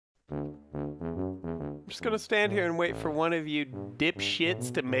I'm just gonna stand here and wait for one of you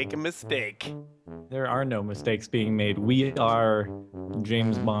dipshits to make a mistake. There are no mistakes being made. We are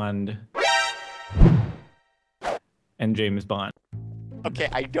James Bond and James Bond. Okay,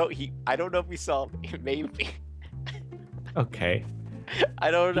 I don't know if we saw him. Maybe. Okay.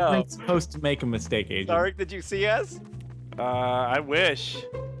 I don't You know. weren't supposed to make a mistake, Agent. Sark, did you see us? I wish.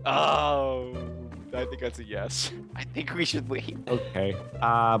 Oh, I think that's a yes. I think we should leave. Okay.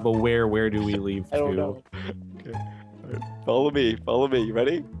 But where do we leave to? I don't know. Okay. All right. Follow me. Follow me. You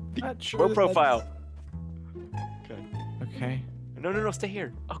ready? Not sure Low that profile. that's- Okay. No, stay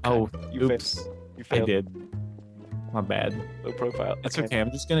here. Oh, God. Oh, You oops. failed. You I failed. did. My bad. Low profile. It's okay. I'm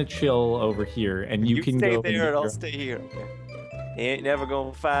just gonna chill over here, and you can stay go. there, and I'll stay here. Okay. He ain't never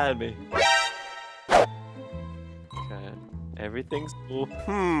gonna find me. Okay. Everything's cool.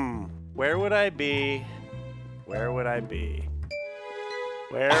 Where would I be? Where would I be?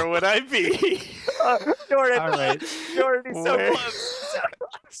 Where would I be? Jordan. All right. Jordan, he's so Where- close. So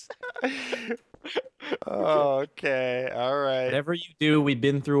close. Okay, all right. Whatever you do, we've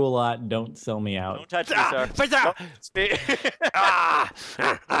been through a lot. Don't sell me out. Don't touch me, sir.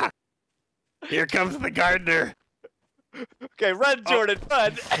 Here comes the gardener. Okay, run, Jordan,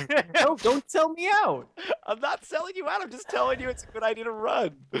 run. No, don't sell me out. I'm not selling you out. I'm just telling you it's a good idea to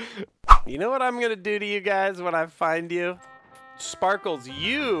run. You know what I'm gonna do to you guys when I find you? Sparkles,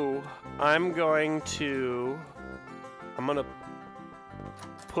 I'm gonna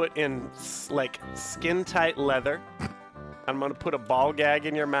put in like skin tight leather. I'm gonna put a ball gag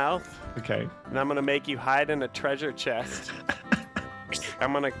in your mouth, Okay. and I'm gonna make you hide in a treasure chest.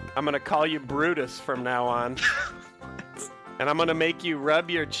 I'm gonna call you Brutus from now on. And I'm gonna make you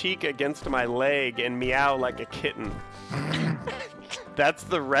rub your cheek against my leg and meow like a kitten. That's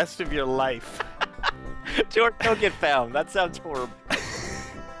the rest of your life. Jordan, don't get found. That sounds horrible.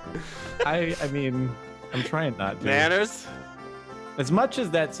 I mean, I'm trying not to. Manners, As much as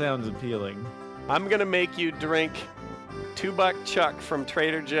that sounds appealing. I'm gonna make you drink $2 Chuck from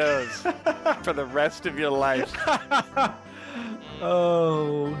Trader Joe's for the rest of your life.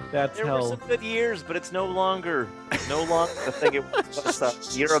 Oh, that's There were hell. some good years, but it's no longer the thing it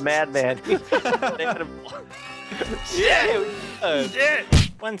was. You're a madman. Shit! Shit!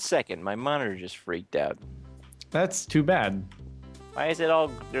 1 second, my monitor just freaked out. That's too bad. Why is it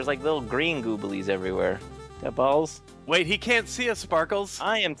all? There's like little green gooblies everywhere. That balls? Wait, he can't see us, Sparkles.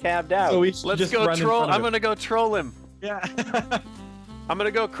 I am tabbed out. So we should Let's just go run in troll. front of I'm him. gonna go troll him. Yeah. I'm gonna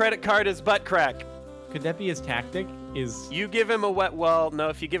go credit card his butt crack. Could that be his tactic? Is You give him a wet no,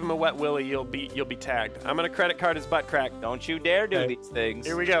 if you give him a wet willy, you'll be tagged. I'm gonna credit card his butt crack. Don't you dare do Okay. these things.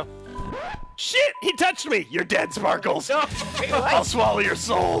 Here we go. Shit! He touched me! You're dead, Sparkles! No, wait, what? I'll swallow your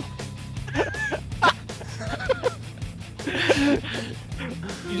soul!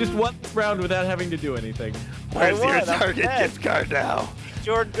 you just won this round without having to do anything? Where's won, your I'm Target dead. gift card now?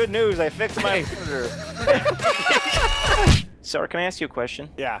 Jordan, good news. I fixed my monitor. Sark, can I ask you a question?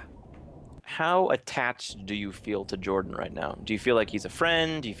 Yeah. How attached do you feel to Jordan right now? Do you feel like he's a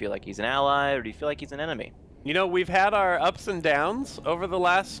friend? Do you feel like he's an ally? Or do you feel like he's an enemy? You know, we've had our ups and downs over the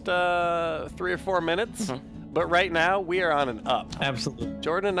last 3 or 4 minutes, but right now we are on an up. Absolutely.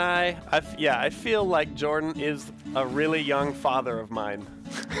 Jordan and I feel like Jordan is a really young father of mine.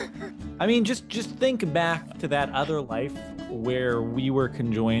 I mean, just think back to that other life where we were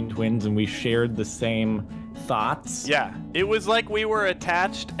conjoined twins and we shared the same thoughts. Yeah, it was like we were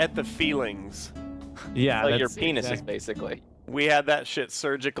attached at the feelings. Yeah. Like your that's penises, exactly- basically. We had that shit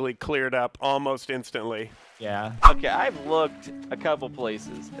surgically cleared up almost instantly. Yeah. Okay, I've looked a couple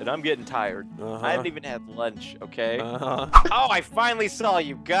places, and I'm getting tired. Uh-huh. I haven't even had lunch, okay? Uh-huh. Oh, I finally saw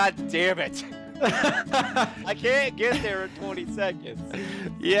you. God damn it. I can't get there in 20 seconds.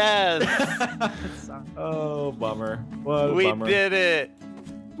 Yes, Oh, bummer. What a we bummer. did it.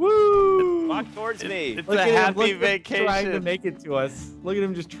 Woo! Walk towards me. It's Look a at him, happy look at him vacation. trying to make it to us. Look at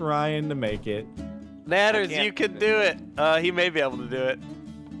him just trying to make it. Natters, I can't you can do it. He may be able to do it.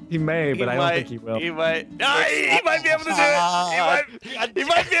 He may, but I don't think he will. He might. No, he might be able to do it. He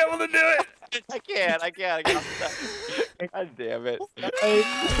might be able to do it. I can't. God damn it. Hey.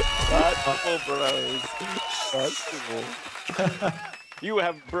 Not cool, bros. Not cool. You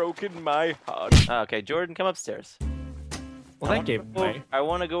have broken my heart. Okay, Jordan, come upstairs. Well, that gave him away. I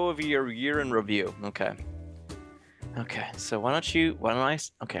want to go over your year in review. Okay. Okay, so why don't I,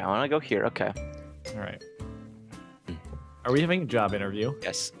 okay, I want to go here. Okay. All right. Are we having a job interview?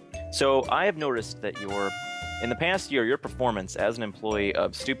 Yes. So I have noticed that in the past year, your performance as an employee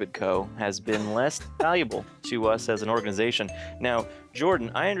of Stupid Co. has been less valuable to us as an organization. Now,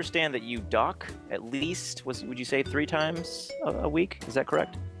 Jordan, I understand that you dock at least, would you say 3 times a week? Is that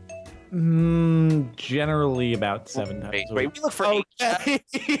correct? Generally about 7 times a week. Wait, we look for 8.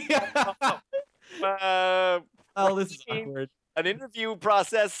 Oh, this is awkward. An interview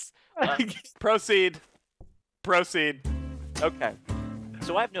process. Proceed. Okay.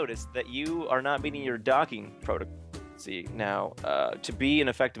 So I've noticed that you are not meeting your docking protocol. See, now, to be an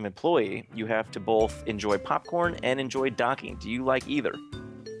effective employee, you have to both enjoy popcorn and enjoy docking. Do you like either?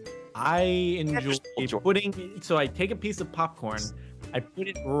 I enjoy so I take a piece of popcorn, I put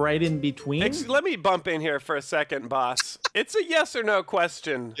it right in between. Let me bump in here for a second, boss. It's a yes or no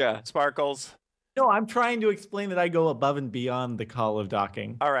question, Sparkles. No, I'm trying to explain that I go above and beyond the call of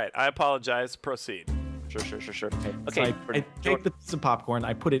docking. All right, I apologize. Proceed. Sure. Okay, so I take the piece of popcorn,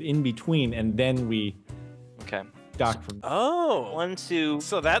 I put it in between, and then we dock from. Oh, 1, 2.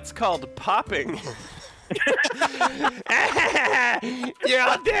 So that's called popping. You're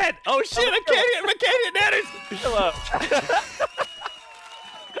all dead. Oh shit! I can't hit Anderson. Hello.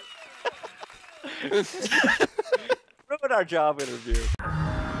 Ruin our job interview.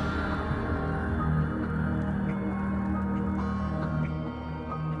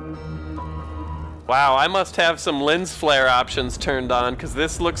 Wow, I must have some lens flare options turned on because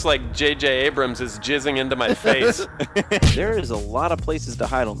this looks like J.J. Abrams is jizzing into my face. There is a lot of places to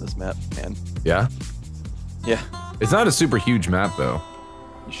hide on this map, man. Yeah? Yeah. It's not a super huge map, though.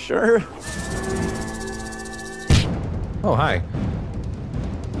 You sure? Oh, hi.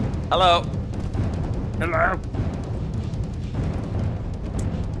 Hello.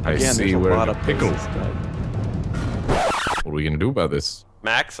 I see where the pickle. What are we gonna do about this?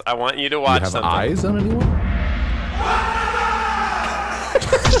 Max, I want you to watch something. Do you have eyes on anyone?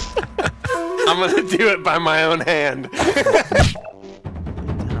 I'm gonna do it by my own hand.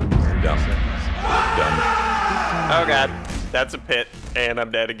 Dumb. Oh god, that's a pit, and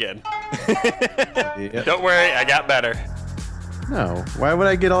I'm dead again. Yep. Don't worry, I got better. No, why would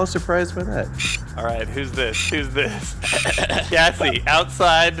I get all surprised by that? All right, who's this? Gassy,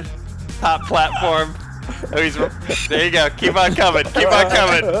 outside, top platform. Oh, there you go. Keep on coming.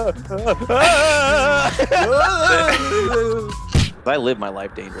 I live my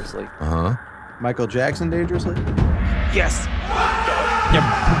life dangerously. Michael Jackson dangerously? Yes.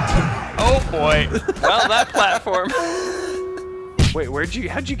 Oh boy. Well, that platform. Wait,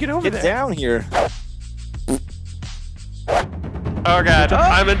 how'd you get over there? Get down here. Oh god,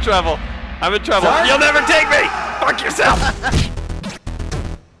 I'm in trouble. Sark? You'll never take me. Fuck yourself.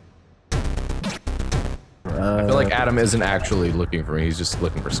 I feel like Adam isn't actually looking for me. He's just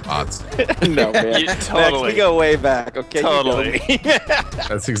looking for spots. No, man. Totally. Max, we go way back, okay? Totally.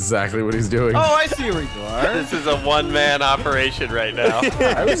 That's exactly what he's doing. Oh, I see where you are. This is a one-man operation right now.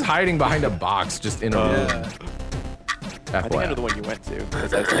 I was hiding behind a box just in a room. I think I know the one you went to,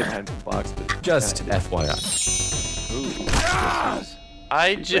 because I was hiding behind the box. But Just FYI. Ooh.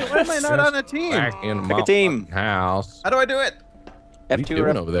 I just... Why am I not on a team? Back in Pick my a team. house. How do I do it? What are you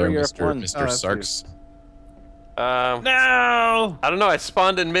doing over there, F3 or Mr. F1? Mr. Sarks? No! I don't know, I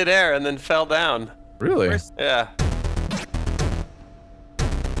spawned in midair and then fell down. Really? Yeah.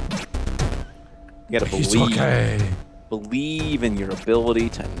 You gotta He's believe. okay. Believe in your ability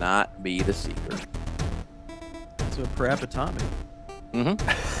to not be the seeker. That's what Parappa taught me.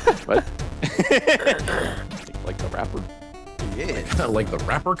 What? Like the rapper. Yeah. Kind of like the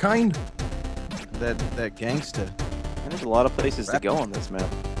rapper kind? That gangsta. And there's a lot of places to go on this map.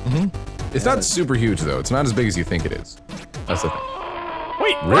 It's not super huge, though. It's not as big as you think it is. That's the thing.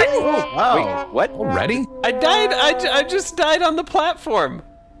 Wait, Really? Wow. Wait, what? Already? I died. I just died on the platform.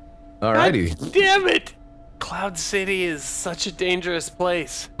 Alrighty. God damn it! Cloud City is such a dangerous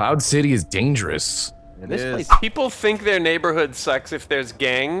place. Cloud City is dangerous. This place. People think their neighborhood sucks if there's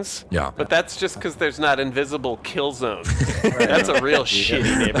gangs. Yeah. But that's just because there's not invisible kill zones. That's a real shitty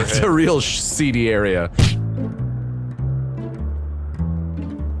neighborhood. That's a real seedy area.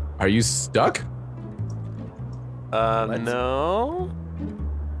 Are you stuck? No.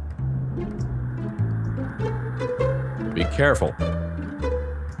 Be careful.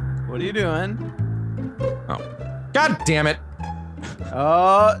 What are you doing? Oh. God damn it.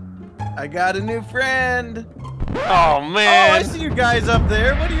 Oh, I got a new friend. Oh Oh, man. I see you guys up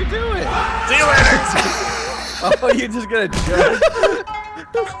there. What are you doing? See you later. Oh, you're just gonna jump.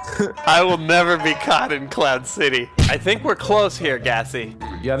 I will never be caught in Cloud City. I think we're close here, Gassy.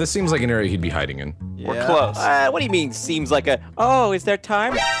 Yeah, this seems like an area he'd be hiding in. We're close. What do you mean? Seems like a. Oh, is there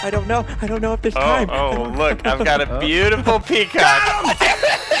time? I don't know. I don't know if there's time. Oh, look, I've got a beautiful peacock.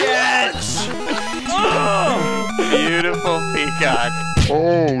 Yes! Oh, beautiful peacock.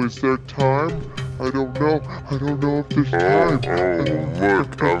 Oh, is there time? I don't know. I don't know if there's time. Oh,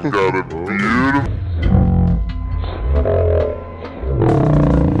 look, I've got a beautiful...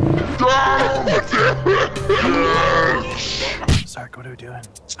 doing?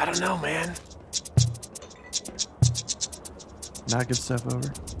 I don't know, man. Knocking stuff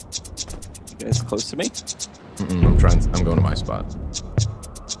over. You guys close to me? I'm going to my spot.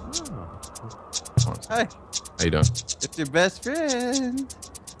 Hi. How you doing? It's your best friend.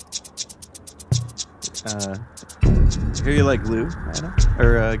 Hear you like Lou, Anna?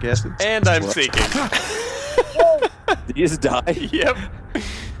 Or Gaston? And I'm seeking. Did you just die? Yep.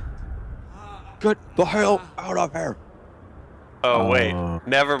 Get the hell out of here. Oh, wait.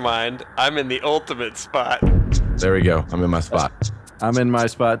 Never mind. I'm in the ultimate spot. There we go. I'm in my spot. I'm in my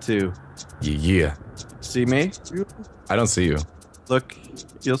spot too. Yeah. See me? I don't see you. Look,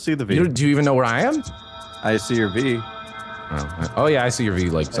 you'll see the V. Do you even know where I am? I see your V. Oh yeah, I see your V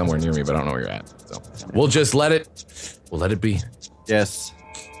like somewhere near me, but I don't know where you're at. So we'll just let it be. Yes.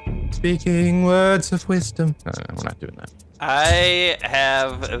 Speaking words of wisdom. No, we're not doing that. I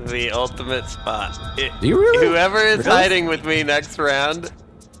have the ultimate spot. Do you really? Whoever is hiding with me next round,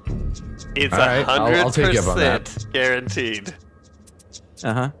 it's 100% guaranteed.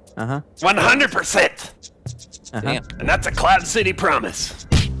 100%. Damn. And that's a Cloud City promise.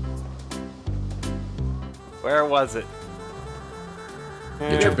 Where was it?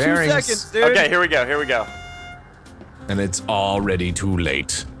 Get your bearings. 2 seconds, dude. Okay, here we go. Here we go. And it's already too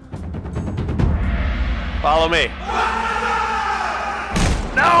late. Follow me.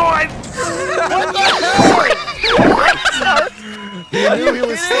 No, He knew he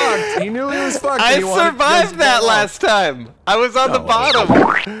was fucked. He knew he was fucked. I survived that last time. I was on the bottom.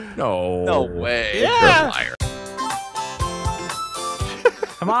 No. No way. Yeah. Liar.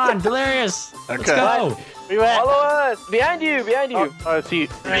 Come on, Delirious. Let's go. Follow us! Behind you! Behind you! Oh, I see.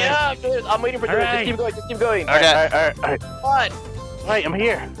 Yeah, dude, I'm waiting for you. Alright. Just keep going, just keep going. Okay. Alright. What? Alright, I'm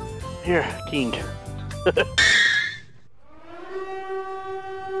here. Here, King.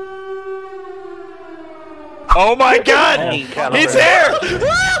 Oh my God! He's here!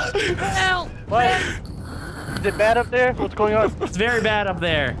 What? Is it bad up there? What's going on? It's very bad up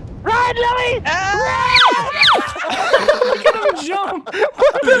there. Run, Louie! Look at him jump.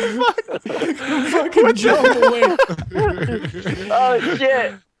 What the fuck? Fucking jump away. Oh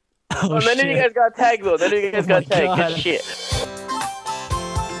shit! Oh, None of you guys got tagged though. None of you guys got tagged. God. Good shit.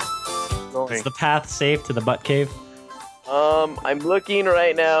 Is the path safe to the butt cave? I'm looking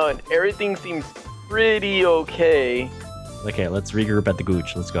right now and everything seems pretty okay. Okay, let's regroup at the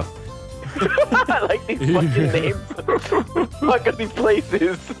Gooch. Let's go. I like these fucking names. Fuck up these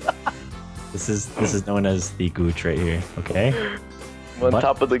places. This is known as the Gooch right here. Okay. I'm on Butt-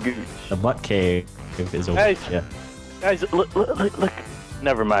 top of the gooch. The butt cave is over. Guys. Yeah. Guys, look.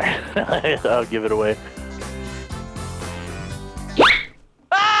 Never mind. I'll give it away.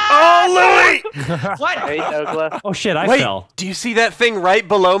 Oh, Louie! What? Hey, Douglas. Oh shit! I Wait, fell. do you see that thing right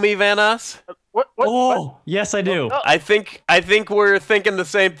below me, Vanos? What? Oh, yes, I do. I think we're thinking the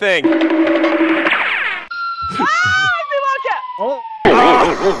same thing.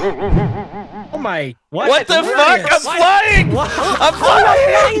 Oh my! What the fuck? I'm flying! I'm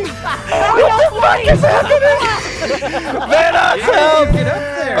flying! What the fuck is happening? Vanos, help! Get up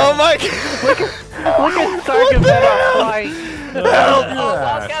there. Oh my God! Look at Sark and Venom flying. Help!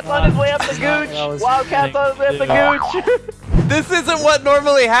 Wildcat's on his way up the That gooch! was Wildcat's on his way up the gooch! This isn't what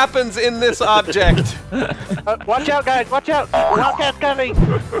normally happens in this object. Watch out, guys! Watch out! Wildcat's coming!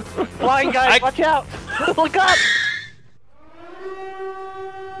 Flying guys! Watch out! Look up!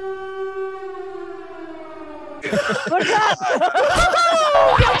 Look up!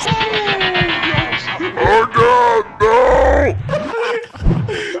 Oh God, no!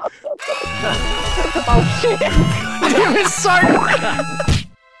 Oh shit! Damn it, Sark!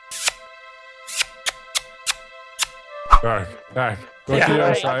 Back. Go Yeah. to the other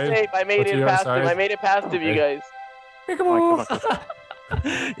I'm side. safe. I made Go to it the past other him. I side. made it past him, you guys. Yeah, Come on,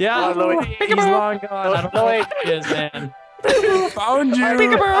 Louie. he's long gone. I don't know Louie. where he is, man. Found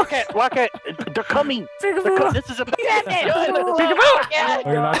you. Walk it! They're coming! This is a... Oh,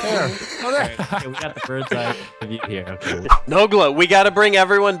 you're not there. Okay, we got the bird's eye view here. Okay. Nogla, we gotta bring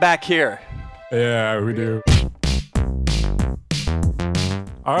everyone back here. Yeah, we do.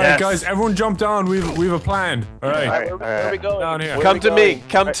 All right, Yes. guys, everyone jump down. We have a plan. All right, Where are we going? down here. Come to me.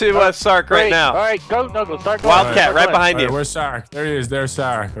 Come to Sark right now. Alright, go, Douglas. Start going. Wildcat, right behind All right, you. where's Sark? There he is. There's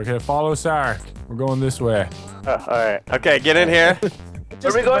Sark. Okay, follow Sark. We're going this way. Alright. Okay, get in here.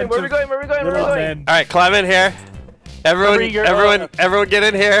 Where are we going? Where are we going? Where are we going? Where are we going? All right, climb in here. Everyone get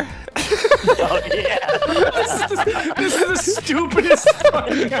in here. Oh, yeah. This is the stupidest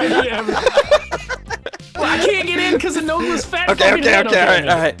fucking idea ever. Well, I can't get in because the nose was fat. Okay, all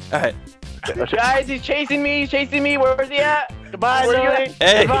right. Guys, he's chasing me. He's chasing me. Where is he at? Goodbye, Louie.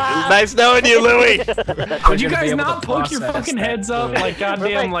 Hey, Goodbye. nice knowing you, Louie. Would you guys not poke your fucking heads up like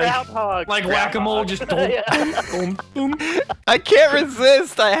goddamn groundhog. like whack-a-mole? Just don't. I can't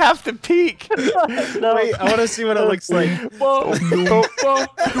resist. I have to peek. No. Wait, I want to see what it looks like.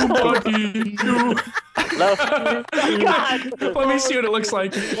 No. God. Let me see what it looks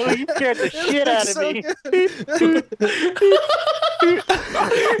like. Louie, you scared the shit out of me.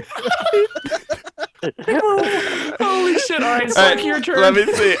 Holy shit! All right, All Sark, right, your turn. let me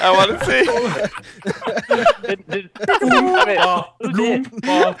see. I want to see.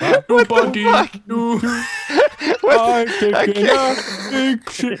 What the fuck? I can't.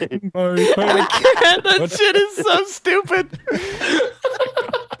 That shit is so stupid.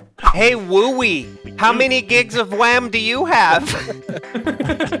 Hey, Wooey, how many gigs of Wham do you have?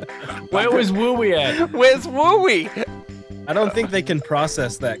 Where was Wooey at? Where's Wooey? I don't think they can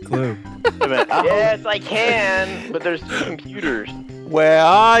process that clue. Yes, I can, but there's two computers. Where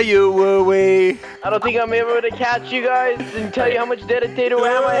are you, Wooey? I don't think I'm able to catch you guys and tell you how much dedicated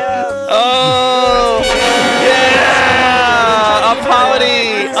RAM I have. Oh, yeah! A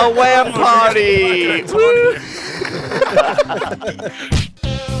party! A Wham party! Woo!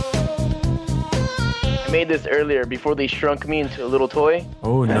 I made this earlier before they shrunk me into a little toy.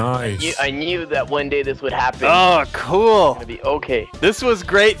 Oh, nice. I knew that one day this would happen. Oh, cool. It'd be okay. This was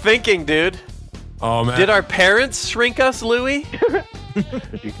great thinking, dude. Oh, man. Did our parents shrink us, Louie? Is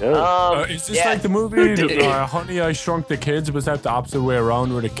this like the movie Honey, I Shrunk the Kids? Was that the opposite way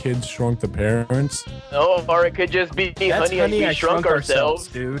around where the kids shrunk the parents? No, or it could just be Honey, I Shrunk ourselves.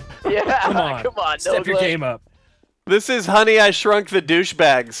 dude. Yeah, Come on. come on. Step your game up. This is Honey, I Shrunk the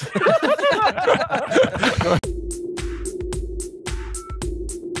Douchebags.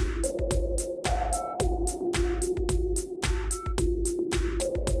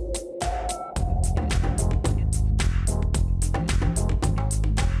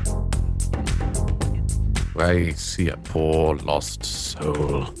 I see a poor lost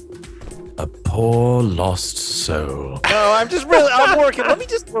soul. A poor lost soul. No, I'm working. Let me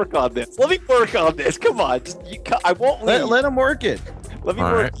just work on this. Let me work on this. Come on. I won't leave. Let him work it. Let me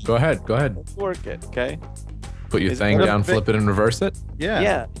All work. right, go ahead. Go ahead. Work it, okay? Put your Is thing it- down, flip it, and reverse it.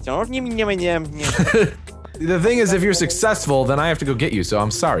 Yeah. The thing is, if you're successful, then I have to go get you. So I'm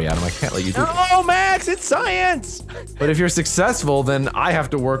sorry, Adam. I can't let you do it. No, Max, it's science. But if you're successful, then I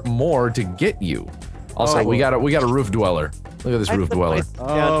have to work more to get you. Also, Oh. we got a roof dweller. Look at this roof dweller.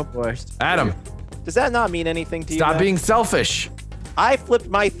 Oh boy. Adam, Does that not mean anything to you? stop Max? being selfish. I flipped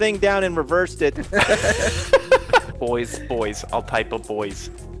my thing down and reversed it. Boys. I'll type of boys.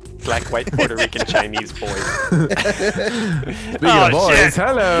 Black, white, Puerto Rican, Chinese boys. Speaking of boys, shit.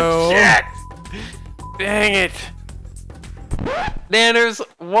 hello. Shit! Dang it. Nanners,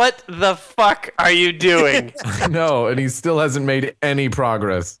 what the fuck are you doing? No, and he still hasn't made any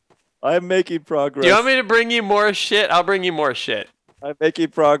progress. I'm making progress. Do you want me to bring you more shit? I'll bring you more shit. I'm making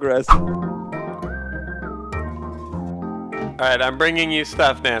progress. Alright, I'm bringing you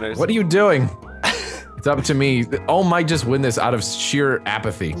stuff, Nanners. What are you doing? It's up to me. Oh, might just win this out of sheer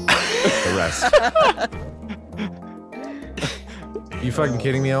apathy. The rest. You fucking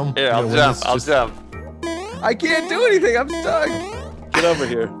kidding me, Elm? Here, I'll jump. I can't do anything. I'm stuck. Get over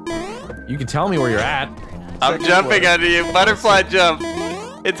here. You can tell me where you're at. I'm jumping under you. Butterfly jump.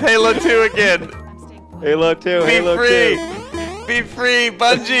 It's Halo 2 again. Halo 2, Be Halo free. 2. Be free,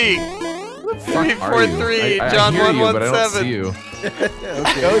 Bungie. Fuck are you? 343, I John hear you, but I don't 117. see you.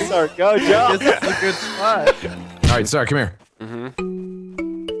 Go, Sark, go, jump. This is a good spot. All right, Sark, come here.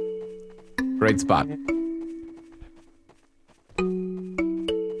 Great spot.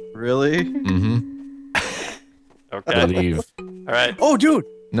 Really? Okay. Leave. Alright. Oh, dude.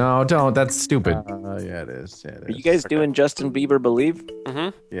 No, don't. That's stupid. Yeah, it is. Yeah, it Are is. you guys doing Justin Bieber Believe?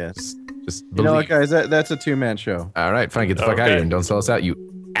 Yes. Just You know what, believe. guys? That's a two-man show. All right, fine. Get the fuck out of Okay. here and don't sell us out, you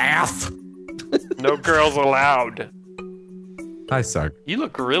ass. No girls allowed. Hi, Sark. You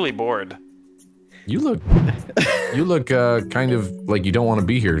look really bored. You look kind of like you don't want to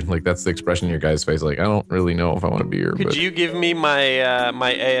be here. Like that's the expression in your guy's face. Like I don't really know if I want to be here. Could but you give me my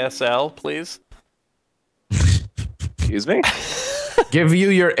my ASL, please? Excuse me? give you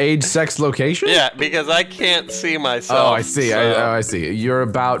your age, sex, location? Yeah, because I can't see myself. Oh, I see. so- I see. You're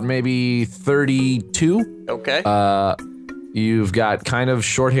about maybe 32. Okay. You've got kind of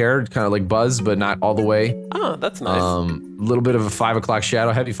short hair, kind of like Buzz, but not all the way. Oh, that's nice. A little bit of a 5 o'clock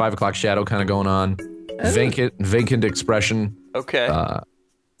shadow, heavy 5 o'clock shadow kind of going on. Vacant expression. Okay.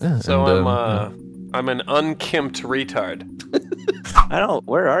 Yeah, so and, I'm an unkempt retard.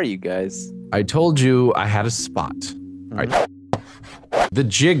 Where are you guys? I told you I had a spot. All right. The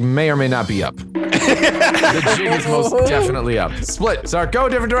jig may or may not be up. The jig is most definitely up. Split. Sark, go a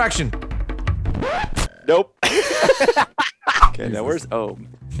different direction. Nope. Okay, now where's Ohm?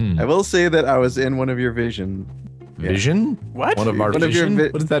 I will say that I was in one of your vision. Vision? What? One of our One of your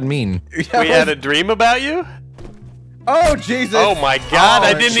vision? What does that mean? We had a dream about you? Oh, Jesus! Oh my God, Oh,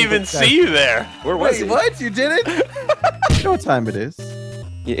 I didn't even see you there. Where was Wait, he? what? You did it? You know what time it is?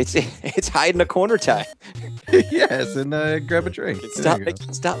 It's hide in a corner time. Yes, and grab a drink. There you go.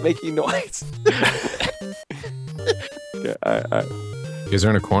 Stop making noise. Okay, all right. You guys are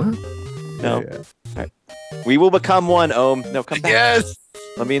in a corner? No. Yeah. We will become one, Ohm. No, come back. Yes!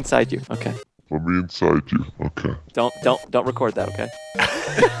 Let me inside you. Okay. Let me inside you. Okay. Don't record that, okay?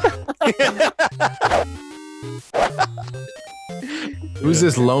 Who's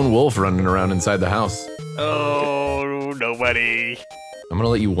this lone wolf running around inside the house? Oh, nobody. I'm gonna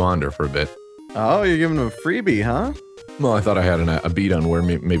let you wander for a bit. Oh, you're giving him a freebie, huh? Well, I thought I had a beat on where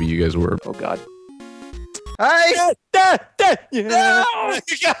maybe you guys were. Oh God. Hi! Yeah.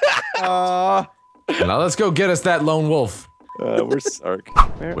 Now let's go get us that lone wolf. Where's Sark?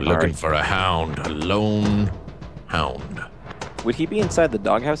 We're looking for a hound, a lone hound. Would he be inside the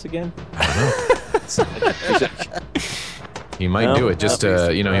doghouse again? He might No, do it just not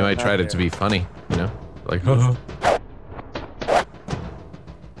to, you know, he no, might not try to there. be funny, you know? Like, You're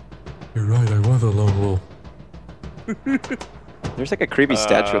right, I was a lone wolf. There's like a creepy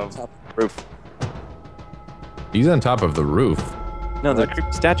statue up top of the roof. He's on top of the roof. No, there's a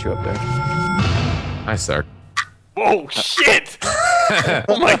creepy statue up there. Hi, Sark. Oh, shit! Oh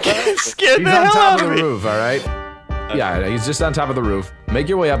my God, scared He's the on hell top out of of the me. roof, all right? Yeah, he's just on top of the roof. Make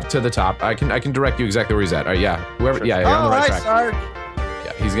your way up to the top. I can direct you exactly where he's at. All right, yeah, whoever, yeah, you're on the right track. Sark!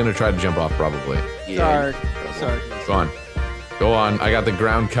 Yeah, he's gonna try to jump off probably. Sark. Sark. Go on. I got the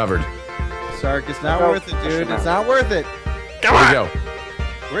ground covered. Sark, it's not worth it, dude. It's not worth it. Come Here on! we go.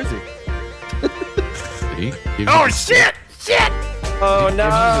 Where is he? Did he give Oh, you- shit! Shit! Oh no!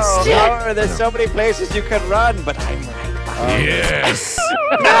 Shit. Laura, there's so many places you could run, but I'm right behind. Yes.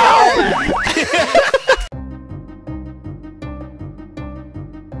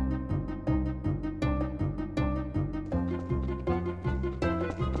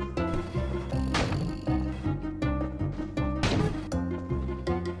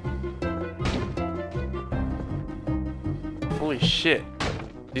 Holy shit.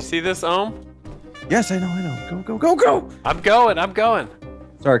 You see this, Ohm? Yes, I know. Go! I'm going.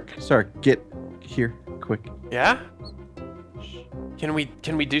 Sark, get here, quick. Yeah? Can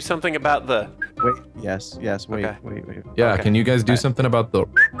we do something about the... Wait, yes, wait, Okay. wait. Yeah, Okay. can you guys do something about the...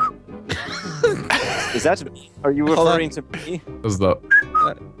 Is that me? Are you Hold on. referring to me? Is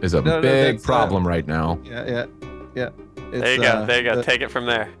a No, big that's, problem right now. Yeah. There you go. Take it from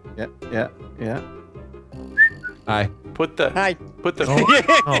there. Yeah. Hi. Put the... Hi. Put the...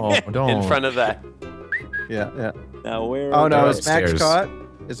 Oh, don't. in front of that. Yeah. Now where? Oh no, They're is Max upstairs. caught?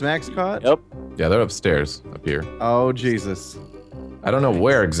 Is Max caught? Yep. Yeah, they're upstairs, up here. Oh Jesus. I don't know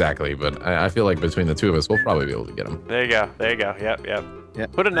where exactly, but I feel like between the two of us, we'll probably be able to get them. There you go. Yep. Yeah.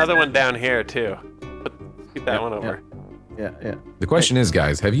 Put another one down here, too. Keep that one over. Yeah. The question is,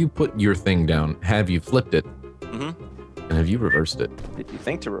 guys, have you put your thing down? Have you flipped it? Mm-hmm. And have you reversed it? Did you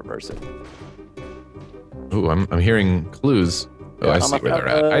think to reverse it? Ooh, I'm hearing clues. Oh, I see where they're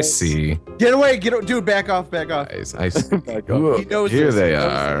at. I see. Get away, dude, back off. Guys, I see. He knows Here this, they he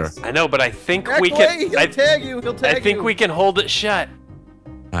knows are. this. I know, but I think Back we away, can... he'll tag you, he'll tag I think you. we can hold it shut.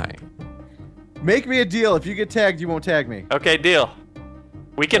 Hi. Make me a deal. If you get tagged, you won't tag me. Okay, deal.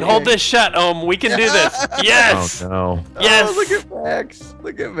 We can hold this shut, We can do this. Yes! Oh, no. Yes! Oh, look at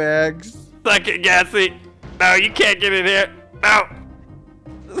Max. Suck it, Gassy. No, you can't get in here. No.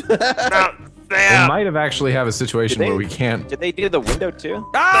 No. Stay We out. might have actually have a situation Did they- where we can't. Did they do the window too?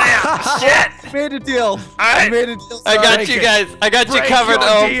 Shit! Made a deal. right. I made a deal. I got Sark. you guys. I got you covered,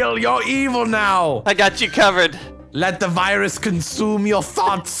 Your deal. You're evil now. I got you covered. Let the virus consume your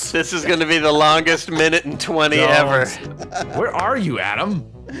thoughts. This is gonna be the longest minute and 20 ever. Where are you, Adam?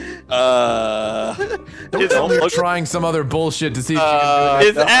 Don't Tell me you're look- trying some other bullshit to see if you can do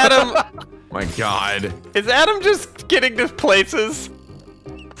it. Is Adam... My God. Is Adam just getting to places?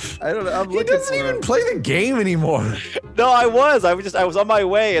 I don't know. I'm He looking doesn't for even him. play the game anymore. No, I was on my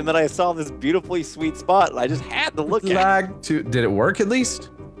way, and then I saw this beautifully sweet spot, and I just had to look at Lag to. Did it work at least?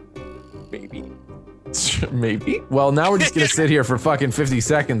 it. Maybe. Maybe. Well, now we're just gonna sit here for fucking 50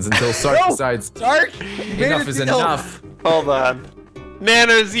 seconds until Sark No! decides Sark, made enough a is deal. enough. Hold on.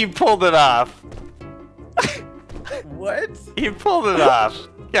 Nanners, you pulled it off. What? You pulled it off.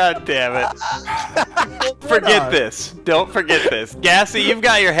 God damn it. Forget this. Don't forget this. Gassy, you've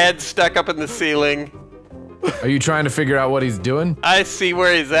got your head stuck up in the ceiling. Are you trying to figure out what he's doing? I see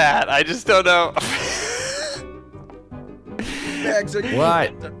where he's at. I just don't know. Max, are you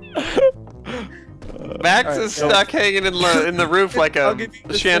What? Max is stuck hanging in the roof like I'll a give you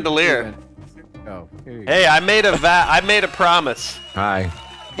the chandelier. Oh, here you go. Hey, I made a promise. Hi.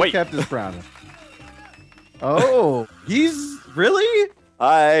 He Wait. kept his promise. Oh, he's really?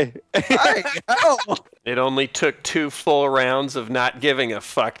 Hi. Hi. Oh. It only took 2 full rounds of not giving a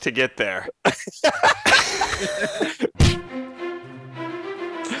fuck to get there.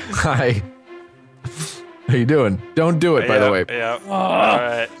 Hi. How you doing? Don't do it, by the way. Yeah. All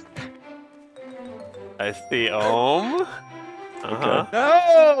right. I see Ohm. Uh-huh.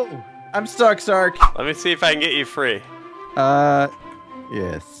 No! I'm stuck, Sark. Let me see if I can get you free.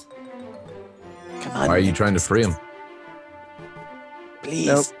 Yes. Come Why on. are you trying to free him? Please.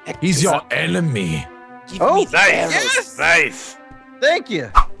 Nope. He's your enemy. Give Oh, me the arrows. yes! Nice. Thank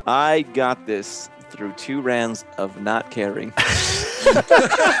you. I got this through 2 rounds of not caring.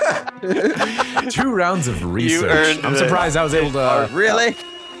 2 rounds of research. earned I'm it. surprised I was able to. Really?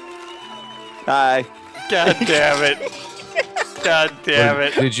 Hi. God damn it. God damn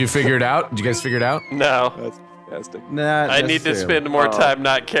it. Did you figure it out? Did you guys figure it out? No. That's fantastic. Not I need to necessarily. spend more Oh. time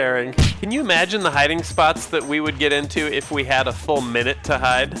not caring. Can you imagine the hiding spots that we would get into if we had a full minute to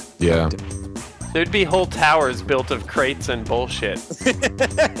hide? Yeah. There'd be whole towers built of crates and bullshit.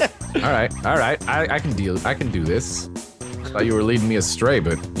 All right. All right. I can deal. I can do this. Thought you were leading me astray,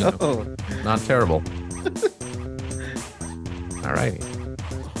 but you know, Oh. not terrible. All righty.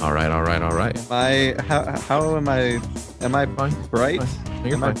 All right. All right. All right. How am I? Am I Fine. bright? No,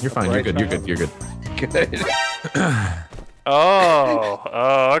 you're Am I fine. You're fine. You're right good. You're now? good. You're good. Good.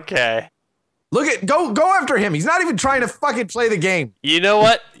 Oh, okay. Look at go after him. He's not even trying to fucking play the game. You know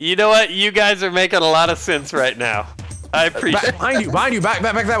what? You know what? You guys are making a lot of sense right now. I appreciate Behind you, back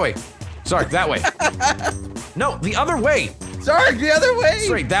that way. Sark, that way. No, the other way. Sark, the other way.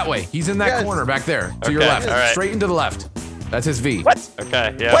 Straight that way. He's in that Yes. corner back there. To your Okay, left. all right. Straight into the left. That's his V. What?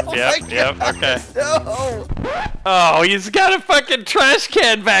 Okay, yep, What? Oh yep, my yep, God. okay. No. Oh, he's got a fucking trash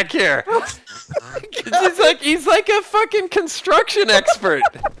can back here. He's like a fucking construction expert.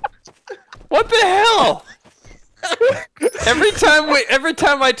 What the hell? Every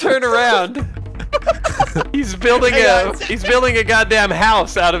time I turn around, he's building a goddamn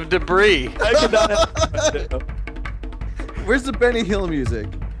house out of debris. I cannot have Where's the Benny Hill music?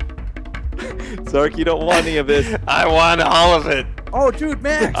 Sark, you don't want any of this. I want all of it. Oh, dude,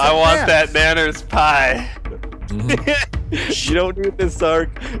 Max. I want Max. that Nanners pie. You don't need this, Sark.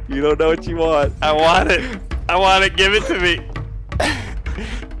 You don't know what you want. I want it. I want it. Give it to me.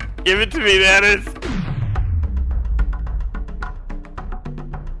 Give it to me, Nanners.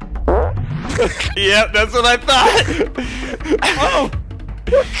 Yep, that's what I thought. Oh.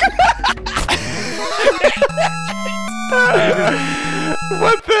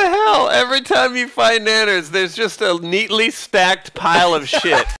 What the hell? Every time you find Nanners, there's just a neatly stacked pile of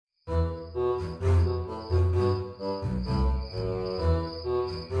shit.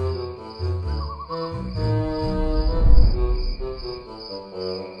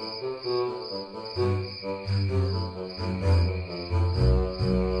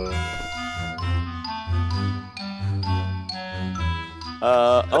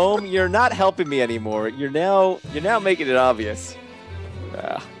 Ohm, you're not helping me anymore. You're now making it obvious.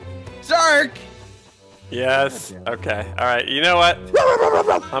 Sark. Yes. Okay. All right. You know what?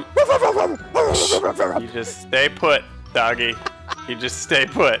 You just stay put, doggy. You just stay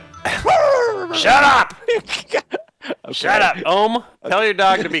put. Shut up! Shut up, Ohm. Tell your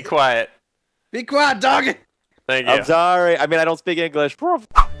dog to be quiet. Be quiet, dog. Thank you. I'm sorry. I mean, I don't speak English.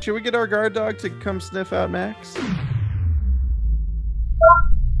 Should we get our guard dog to come sniff out Max?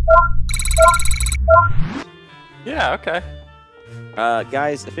 Yeah. Okay.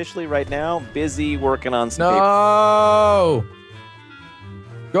 Guys, officially right now, busy working on some paper. No.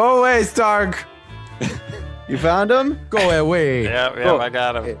 Go away, Stark. You found him? Go away. Yeah. Yeah. I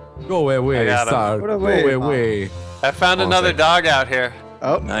got him. Go away, I got him. Stark. What Go away, away. I found Hold on a another second. dog out here.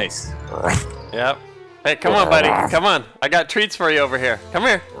 Oh, Nice. Yep. Hey, come on, buddy. Come on. I got treats for you over here. Come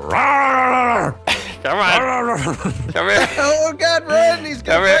here. Come on. Come here. oh God, run! He's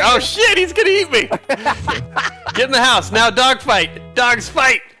Come gonna here. bite Oh you. shit, he's gonna eat me. Get in the house. Now dog fight. Dogs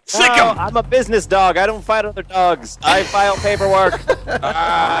fight. Sick No, 'em. I'm a business dog. I don't fight other dogs. I file paperwork.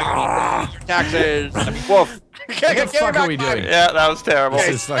 Taxes. I mean, woof. What the fuck are we doing? Yeah, that was terrible. This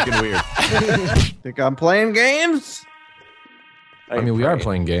is fucking weird. Think I'm playing games? I mean, we are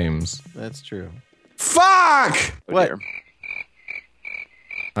playing games. That's true. Fuck! What?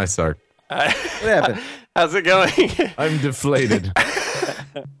 Hi, Sark. What happened? How's it going? I'm deflated.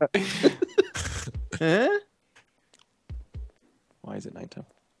 Huh? Why is it nighttime?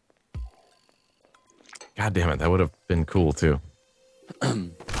 God damn it, that would have been cool too.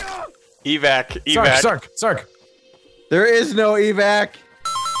 Evac. Sark. There is no evac.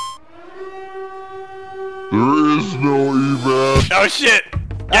 There is no evac. Oh shit!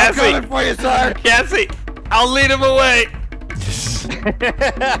 I'm Gassy! coming for you, Sark. Gassy! I'll lead him away!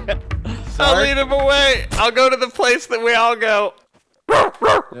 I'll lead him away! I'll go to the place that we all go.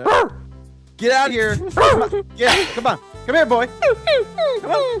 Yeah. Get out here. Yeah, come on. Come here, boy. Come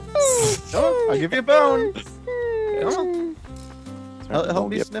on. Come on. I'll give you a bone. Come on. Help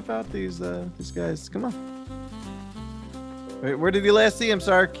me sniff out these guys. Come on. Wait, where did you last see him,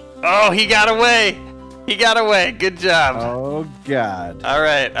 Sark? Oh, he got away! He got away. Good job. Oh God. All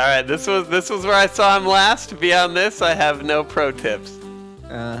right. This was where I saw him last. Beyond this, I have no pro tips.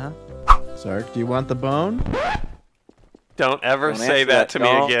 Sark, do you want the bone? Don't ever say that to me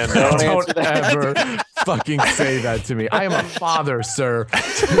again. Don't ever fucking say that to me. I am a father, sir.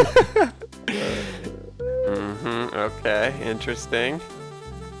 Okay. Interesting.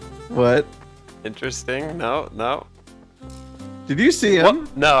 What? Interesting. No. Did you see him?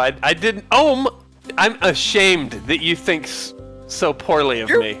 No, I didn't. I'm ashamed that you think so poorly of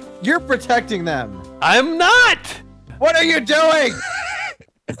me. You're protecting them. I'm not. What are you doing?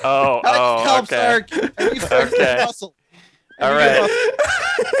 Help, Sark. Okay. All right.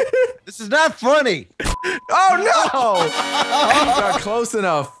 This is not funny. Oh no! Not close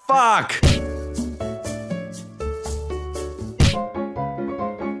enough. Fuck.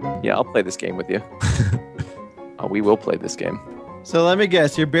 Yeah, I'll play this game with you. We will play this game. So let me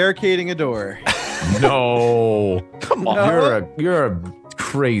guess, you're barricading a door. No. Come on. No. You're a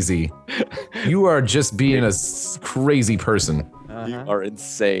crazy. You are just being a crazy person. You are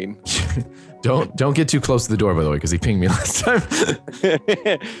insane. Don't get too close to the door, by the way, because he pinged me last time.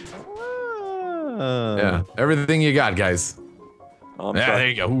 Yeah, everything you got, guys. Oh, yeah, there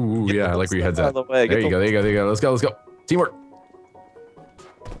you go. Ooh, yeah, I like where your head's at. There you go. Let's go. Teamwork.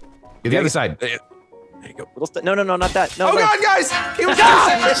 Get the other side. There you go. No, not that. No. Oh God, guys! He was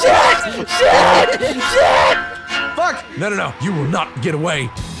Shit! Fuck! No. You will not get away.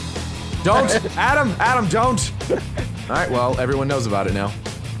 Don't, Adam, don't. All right, well, everyone knows about it now.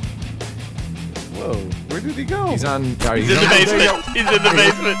 Whoa, where did he go? He's on. He's in the basement. He's in the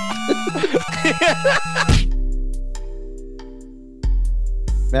basement.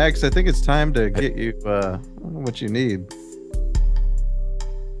 Max, I think it's time to get you what you need.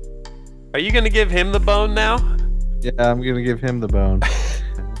 Are you gonna give him the bone now? Yeah, I'm gonna give him the bone.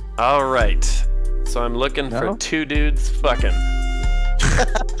 All right. So I'm looking for two dudes fucking.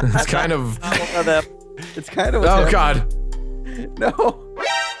 It's kind of. It's kind of. Oh God. No.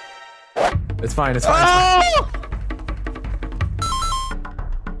 It's fine. It's fine. Oh!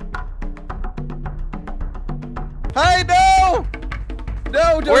 Hi, no!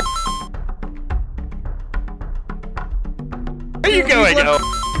 No, don't. Where are you going?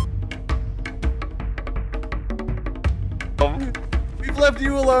 We've left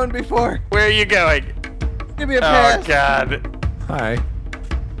you alone before. Where are you going? Give me a pass. Oh God. Hi.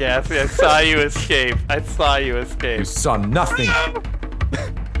 Yes, I saw you escape. You saw nothing.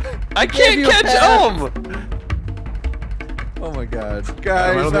 I can't catch home. Oh my God,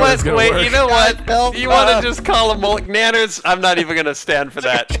 guys! What? Wait, work. you know what? Help You want to just call them Nanners? I'm not even gonna stand for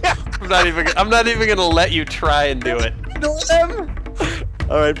that. I'm not even gonna let you try and do it.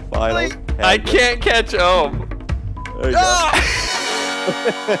 All right, fine. I can't catch home. There you go.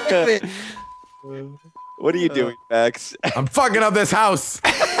 What are you doing, Max? I'm fucking up this house.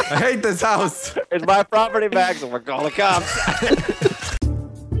 I hate this house. It's my property, Max, and we're calling the cops.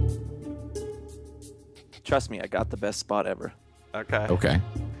 Trust me, I got the best spot ever. Okay.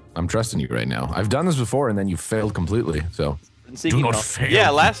 I'm trusting you right now. I've done this before, and then you failed completely. So do not fail. Yeah,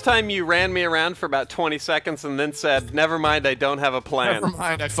 last time you ran me around for about 20 seconds and then said, "Never mind, I don't have a plan." Never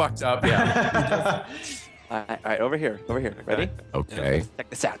mind, I fucked up. Yeah. All right, over here. Ready? Okay. Check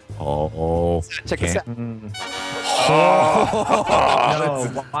this out. Oh. Check this out. No,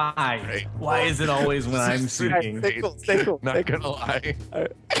 why? Why is it always when I'm shooting? Stay cool. Not gonna lie.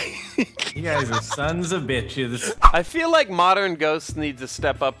 You guys are sons of bitches. I feel like modern ghosts need to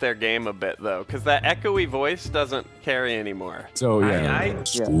step up their game a bit, though, because that echoey voice doesn't carry anymore. So yeah,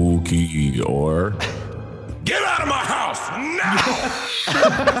 spooky or get out of my house now.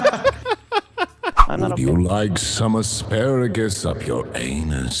 Would you like some asparagus up your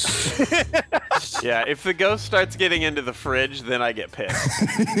anus? Yeah, if the ghost starts getting into the fridge, then I get pissed.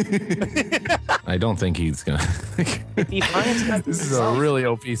 I don't think he's gonna. This is a really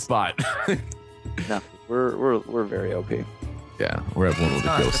OP spot. No, we're very OP. Yeah, we're at one of the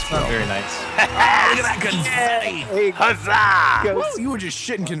ghosts. It's not very nice. Look at that confetti! Hey, Huzzah! ghost. You were just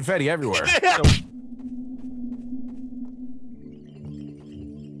shitting confetti everywhere.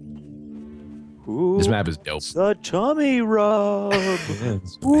 Ooh, This map is dope. the tummy rub.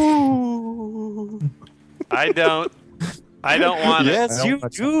 Ooh. I don't want it. Yes, you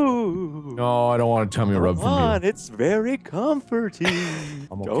do. No, I don't want a tummy rub Come from on, you. it's very comforting.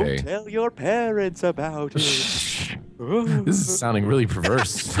 I'm okay. Don't tell your parents about it. This is sounding really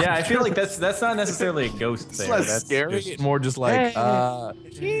perverse. Yeah, I feel like that's not necessarily a ghost It's there. less That's scary. just- More just like,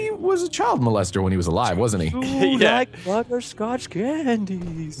 he was a child molester when he was alive, wasn't he? You Yeah. like butterscotch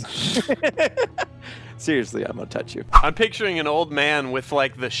candies. Seriously, I'm gonna touch you. I'm picturing an old man with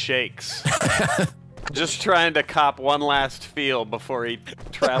like the shakes. Just trying to cop one last feel before he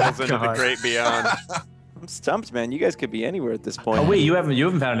travels into the God. great beyond. I'm stumped, man. You guys could be anywhere at this point. Oh wait, you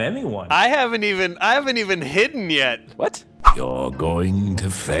haven't found anyone. I haven't even hidden yet. What? You're going to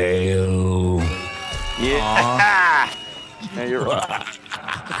fail. Yeah. Ah! Yeah, you're right.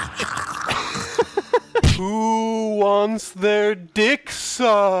 Who wants their dick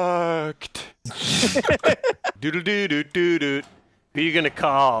sucked? Doodle doo doo doo doo. Who you gonna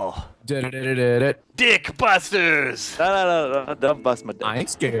call? Dick Busters. No, don't bust my dick. I ain't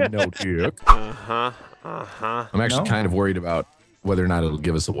scared no dick. Uh-huh. I'm actually No? kind of worried about whether or not it'll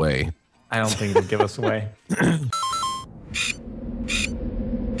give us away. I don't think it'll give us away.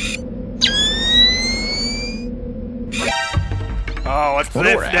 Oh, what's What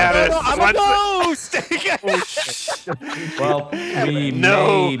this, do we Dennis? I'm a What's ghost! Well, we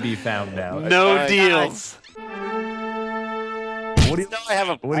No. may be found out. no deals. What do you No, I have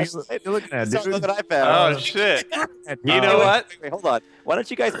a. What are you looking at, That's dude? what I found. Oh shit. You Wait, know what? Wait, hold on. Why don't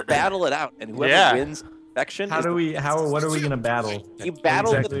you guys battle it out, and whoever Yeah. wins section What are we gonna battle? You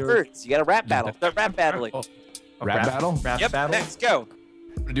battle exactly the are we- birds. You got a rap battle. Start rap battling. A Rap battle? Rap Yep. battle? Next, go.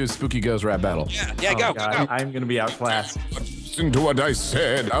 I'm gonna do a spooky ghost rap battle. Yeah, Oh, go, God, go, go. I'm gonna be outclassed. Listen to what I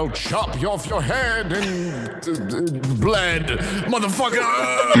said. I'll chop you off your head and bled, motherfucker.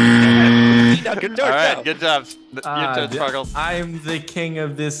 No, good All door, right, go. good job. Your turn, Sparkles. I'm the king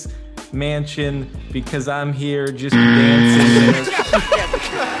of this mansion because I'm here just dancing.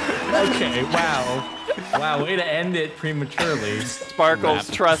 Okay, wow. Wow, way to end it prematurely. Sparkles,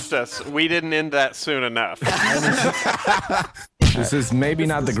 trust us. We didn't end that soon enough. This is maybe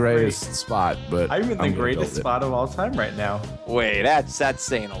not the greatest spot, but I'm in the gonna greatest build it. spot of all time right now. Wait, that's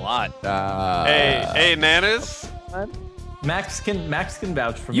saying a lot. Hey, Nanas. Max can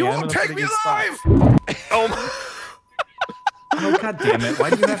vouch for me. You I'm won't in a take pretty me good spot. alive! Oh my. Oh god damn it! Why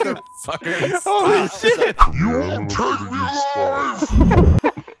do you have to? Holy shit. You won't take me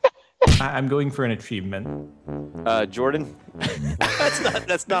alive! I'm going for an achievement. Jordan.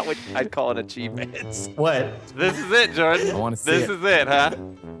 That's not what I'd call an achievement. What? This is it, Jordan. I wanna see This it. is it, huh?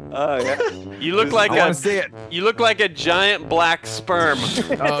 Oh yeah. You look like I want to see it. you look like a giant black sperm.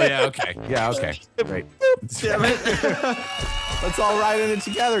 Oh yeah, okay. Yeah, okay. Great. Damn it! Let's all ride in it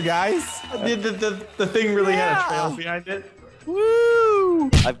together, guys. the thing really had a trail behind it. Woo!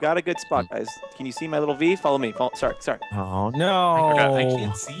 I've got a good spot, guys. Can you see my little V? Follow me. Sorry. Oh no! I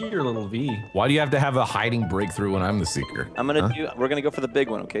can't see your little V. Why do you have to have a hiding breakthrough when I'm the seeker? We're gonna go for the big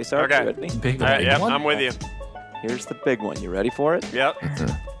one, okay? Sorry. Okay. You ready? Big All right, yep, one? I'm with you. Here's the big one. You ready for it? Yep.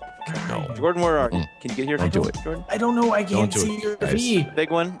 No. Jordan, where are you? Can you get here? Don't do it. Jordan. I don't know. I can't do see it, your guys. V. Big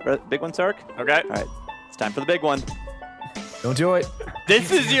one, Sark. Okay. All right. It's time for the big one. Don't do it.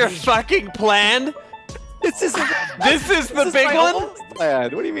 This is your fucking plan? This is the this big my one? only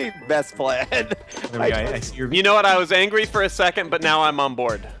plan. What do you mean best plan? There we go. I see your V. You know what? I was angry for a second, but now I'm on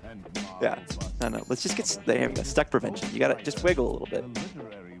board. Yeah. No. Let's just get there. We go. Stuck prevention. You gotta just wiggle a little bit.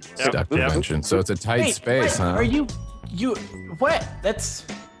 Yep, Stuck yep. prevention. So it's a tight Wait, space, what? huh? Are you? What? That's.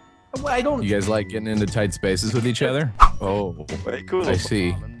 I don't. You guys like getting into tight spaces with each other? Oh, Very cool. I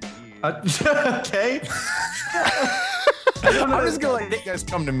see. Okay. I'm just gonna let you guys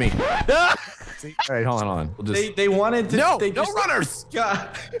come to me. See? All right, hold on. We'll just... They wanted to. No, they no just, runners! God.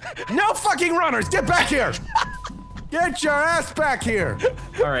 No fucking runners! Get back here! Get your ass back here!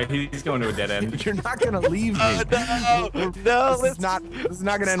 All right, he's going to a dead end. You're not gonna leave me. No. This is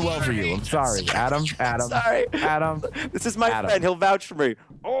not gonna end well for you. I'm sorry, Adam. Sorry. Adam. This is my Adam. friend. He'll vouch for me.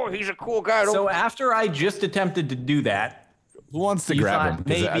 Oh, he's a cool guy. So after I just attempted to do that, Who wants to you grab thought him?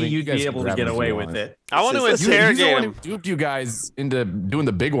 'Cause I maybe think you you'd guys be can able to grab get him if away you with want. it. I want to He's He's the interrogate one him. who duped you guys into doing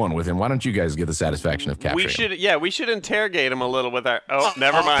the big one with him. Why don't you guys get the satisfaction of capturing We him? should, yeah, we should interrogate him a little with our. Oh,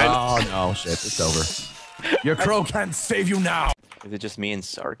 never mind. Oh no, shit, it's over. Your crow can't save you now. Is it just me and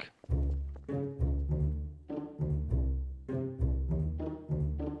Sark?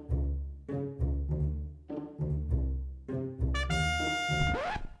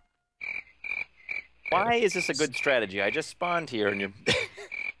 Why is this a good strategy? I just spawned here and you're...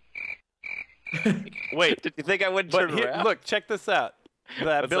 Wait, Did you think I wouldn't but turn here, around? look, check this out.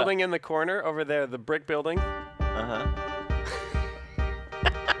 That building in the corner over there, the brick building. Uh-huh.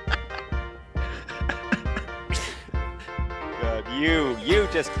 God, you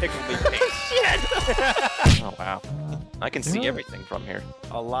just tickled me. Shit! Oh, wow. I can see everything from here.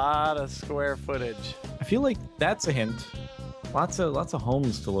 A lot of square footage. I feel like that's a hint. Lots of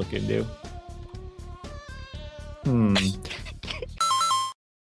homes to look into. Hmm.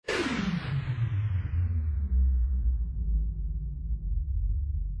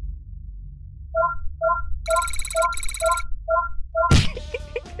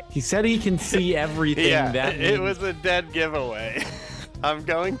 He said he can see everything. Yeah, that it was a dead giveaway. I'm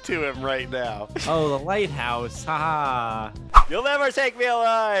going to him right now. Oh, the lighthouse. Haha. You'll never take me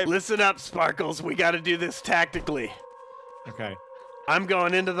alive. Listen up, Sparkles. We got to do this tactically. Okay. I'm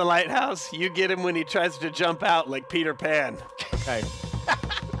going into the lighthouse. You get him when he tries to jump out like Peter Pan. Okay.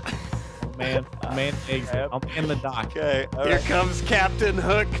 Man, exit. I'm in the dock. Okay. Here comes Captain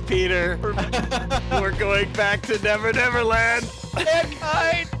Hook, Peter. We're going back to Never Never Land.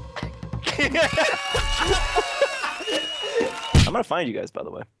 Mankind. I'm gonna find you guys, by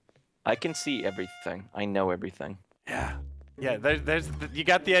the way. I can see everything. I know everything. Yeah. There's you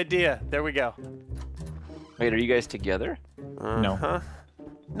got the idea. There we go. Wait, are you guys together? No.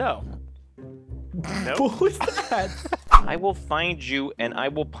 No. Nope. What was that? I will find you and I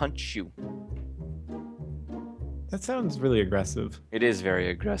will punch you. That sounds really aggressive. It is very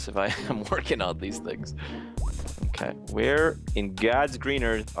aggressive. I am working on these things. Okay, where in God's green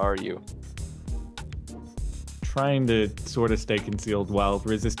earth are you? Trying to sort of stay concealed while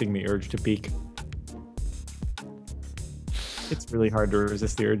resisting the urge to peek. It's really hard to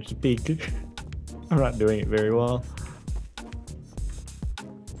resist the urge to peek. I'm not doing it very well.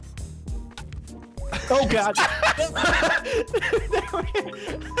 Oh God!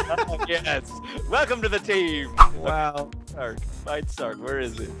 Oh, yes. Welcome to the team. Wow. Sark. Find Sark. Where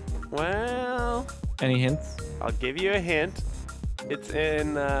is he? Well, Any hints? I'll give you a hint. It's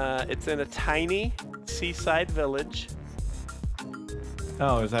in a tiny seaside village.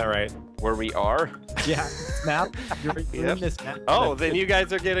 Oh, is that right? Where we are? Yeah. Map. You're in this map. Oh, then you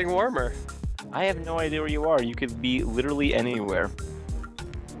guys are getting warmer. I have no idea where you are. You could be literally anywhere.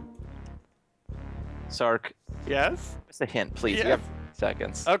 Sark, Yes? just a hint, please. Yeah. You have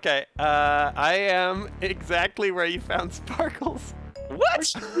seconds. Okay. I am exactly where you found Sparkles. What?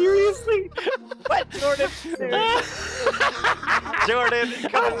 Seriously? What, Jordan? Jordan,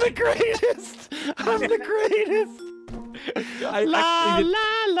 I'm the greatest. I'm the greatest. I La actually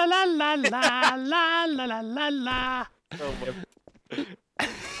la la la la la la la la la.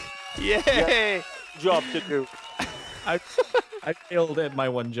 Yay! Job to do. I failed at my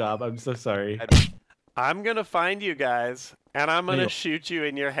one job. I'm so sorry. I'm gonna find you guys, and I'm gonna shoot you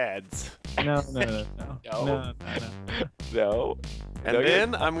in your heads. No. No. And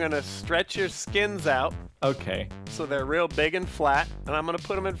then I'm gonna stretch your skins out Okay. so they're real big and flat, and I'm gonna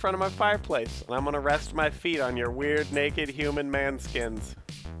put them in front of my fireplace, and I'm gonna rest my feet on your weird naked human man skins.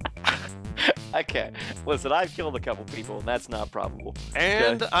 Okay. Listen, I've killed a couple people, and that's not probable.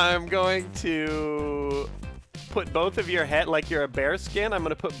 And Okay. I'm going to put both of your head, like you're a bear skin, I'm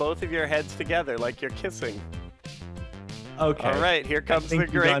gonna put both of your heads together like you're kissing. Okay. All right, here comes the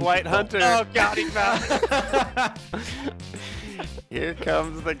think you great got white control. hunter. Oh, God, he found it. Here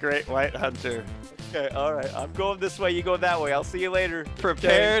comes the great white hunter. Okay, all right. I'm going this way. You go that way. I'll see you later.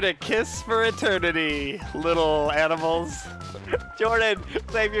 Prepare to kiss for eternity, little animals. Jordan,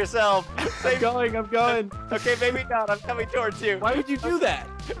 save yourself. I'm going. Okay, maybe not. I'm coming towards you. Why would you do that?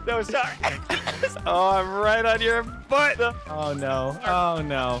 No, sorry. Oh, I'm right on your butt. Oh no. Oh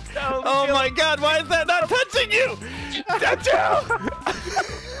no. Oh my God, why is that not touching you? Touch you!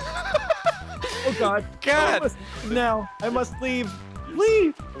 Oh God. God. Now I must leave.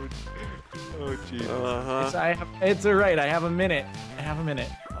 Leave. Oh, jeez. It's all right. I have a minute.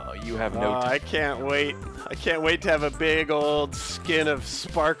 Oh, you have no time. I can't wait. I can't wait to have a big old skin of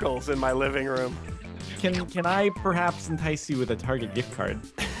Sparkles in my living room. Can I perhaps entice you with a Target gift card?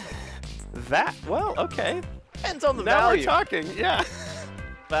 Well, okay. Depends on the Now value. we're talking, yeah.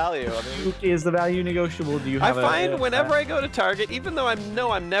 Value. I mean, Is the value negotiable? Do you I have find whenever I go to Target, even though I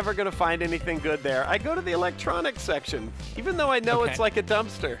know I'm never going to find anything good there, I go to the electronics section, even though I know it's like a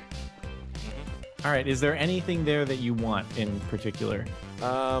dumpster. All right. Is there anything there that you want in particular?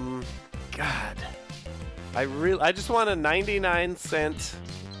 God. I just want a 99-cent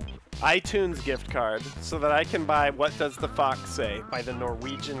iTunes gift card so that I can buy What Does the Fox Say by the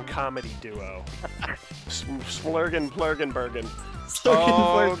Norwegian comedy duo. Splurgen Plurgenbergen.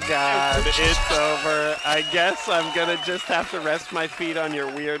 Oh God, it's over. I guess I'm gonna just have to rest my feet on your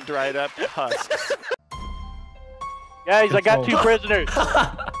weird dried up husks. Guys, I got 2 prisoners.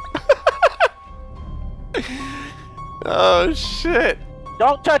 Oh shit!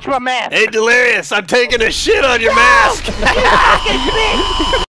 Don't touch my mask. Hey, Delirious, I'm taking a shit on your mask.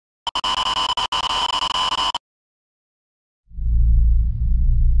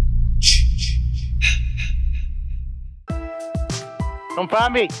 Come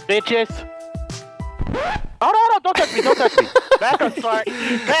find me, bitches. Oh, no, don't touch me, don't touch me. Back up, Sark.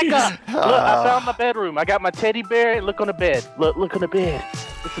 Back up. Look, I found my bedroom. I got my teddy bear. Look on the bed. Look on the bed.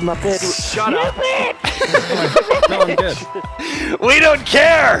 This is my bedroom. Shut up. No, I'm good. We don't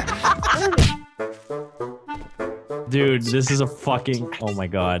care. Dude, this is a fucking. Oh my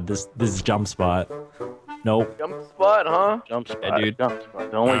god, this is jump spot. Nope. Jump spot, huh? Jump spot, Yeah, dude. Jump spot.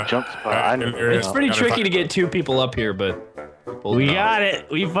 The only jump spot I know. It's pretty tricky to get 2 people up here, but We got it.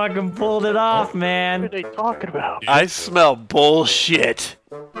 We fucking pulled it off, What man. are they talking about? I smell bullshit.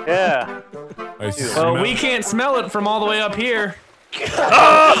 Yeah. well, we can't smell it from all the way up here.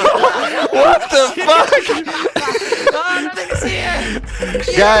 What the fuck?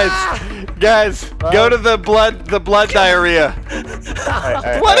 Guys, go to the blood diarrhea.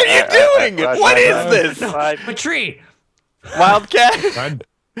 What are you doing? What is this? A tree. Wildcat?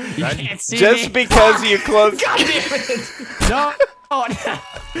 You can't see Just me. because you closed. God damn it! No.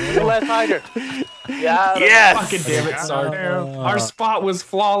 Let's hide her. Yeah. Yes. Fucking damn it, Sark. Our spot was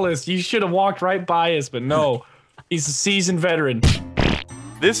flawless. You should have walked right by us, but no. He's a seasoned veteran.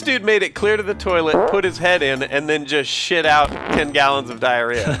 This dude made it clear to the toilet, put his head in, and then just shit out 10 gallons of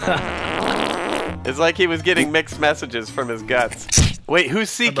diarrhea. It's like he was getting mixed messages from his guts. Wait, who's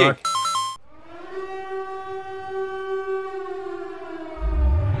seeking?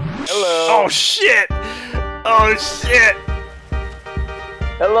 Hello. Oh shit! Oh shit!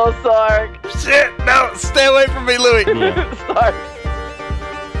 Hello, Sark. Shit! No, stay away from me, Louis. Sark.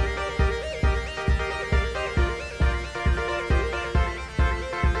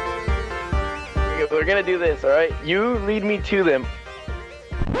 Okay, we're gonna do this, all right? You lead me to them.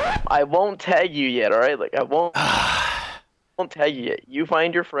 I won't tag you yet, all right? Like I won't tag you yet. You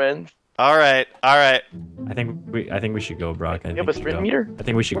find your friends. All right. I think we should go, Brock. You have a sprint meter? I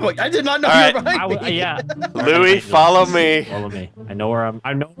think we should go. I did not know All you were right. behind me. Yeah. Louis, follow me. Follow me. I know where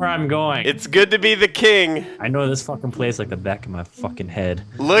I'm going. It's good to be the king. I know this fucking place like the back of my fucking head.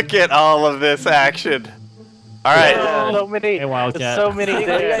 Look at all of this action. All right. So many. Hey, Wildcat. So many. What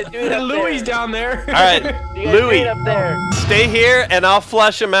do you guys do up Louis there? down there. All right. What do you guys Louis, do up there? stay here and I'll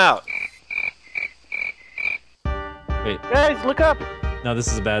flush him out. Guys, look up. No, this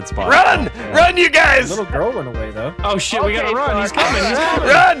is a bad spot. Run! Run, you guys! Little girl went away though. Oh shit, we gotta Okay, run. He's Sark. coming. He's coming.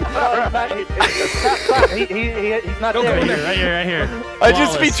 Run! Stop. He's not Don't go there. in there. Right here. I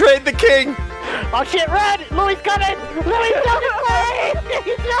just Flawless. betrayed the king. Oh shit, run! Louis coming! Louis coming!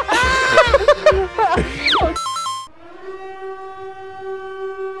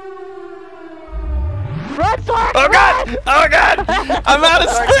 Run, Sark! Oh god! Oh god! I'm out of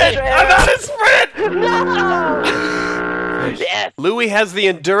sprint! I'm out of sprint! Yes! Louis has the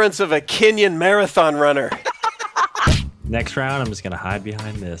endurance of a Kenyan marathon runner. Next round, I'm just gonna hide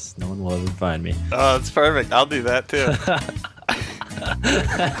behind this. No one will ever find me. Oh, it's perfect. I'll do that too.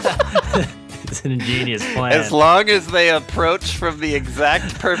 It's an ingenious plan. As long as they approach from the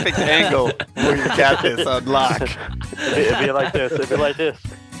exact perfect angle, we've got this on lock. It'd be like this. It'd be like this.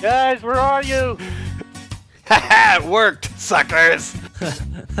 Guys, where are you? Haha, it worked, suckers!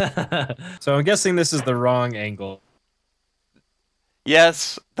 So I'm guessing this is the wrong angle.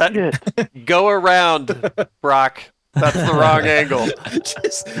 Yes, that go around, Brock. That's the wrong angle.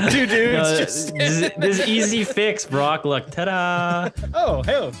 Just two dudes. Just this easy fix, Brock. Look, ta-da! oh,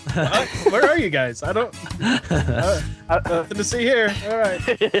 hell. Where are you guys? I don't. Nothing to see here. All right.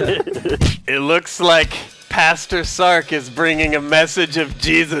 It looks like Pastor Sark is bringing a message of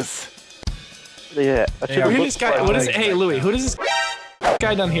Jesus. Yeah. Hey, Who this guy? What is it? Hey, Louis. Who does this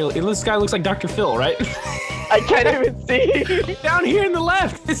guy down here? This guy looks like Dr. Phil, right? I can't even see. Down here in the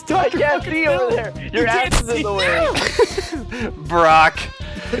left. It's I Dr. can't fucking see Phil. over there. Your can't ass is in the way. Brock.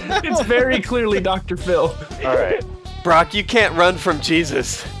 It's very clearly Dr. Phil. All right. Brock, you can't run from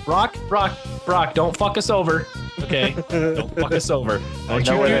Jesus. Brock, don't fuck us over. Okay? Don't fuck us over. Don't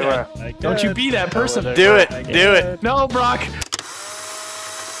you know where do they that. were. Don't you be that person. Do it. Do it. No, Brock.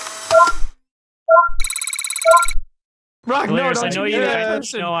 Brock, no, Hilarious, don't I know you you be that guys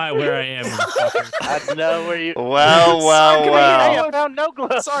person. know where I am. I know where you. Wow, wow, Hey, wow. I found no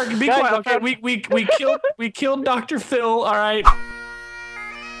glove. Sorry, be Guys, quiet. I Okay, found- we killed Dr. Phil. All right.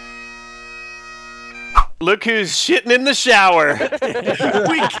 Look who's shitting in the shower.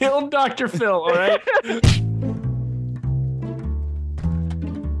 We killed Dr. Phil. All right.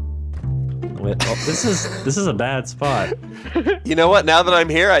 Wait, oh, this is a bad spot. You know what? Now that I'm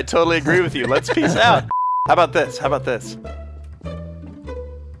here, I totally agree with you. Let's peace out. How about this? How about this?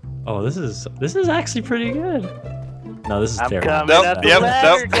 Oh, this is actually pretty good. No, this is I'm terrible. coming Nope, up the yep,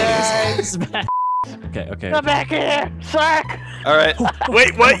 ladder, nope. guys. This is bad. Okay. Come back here, Sark. All right.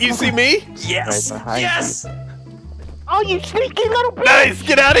 Wait, what? You see me? Yes. Right behind Yes. Oh, you sneaky little bitch. Nice.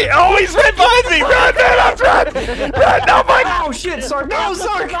 Get out of here. Oh, he's right behind me. Run, man. Run. Run. No, my. Oh shit, Sark! No,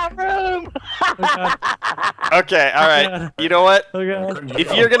 Sark! My room. Okay. All right. You know what? Oh god.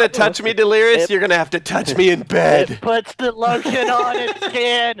 If you're gonna touch me, Delirious, you're gonna have to touch me in bed. It puts the lotion on its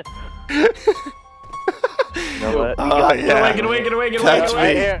skin. You know what? Oh yeah. Get away! Touch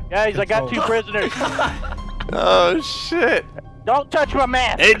Right me. here. Guys, I got 2 prisoners. Oh shit. Don't touch my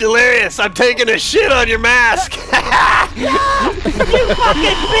mask. Hey, Delirious, I'm taking a shit on your mask. You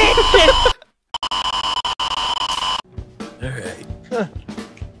fucking bitch. Alright.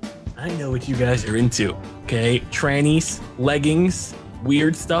 I know what you guys are into, okay? Trannies, leggings,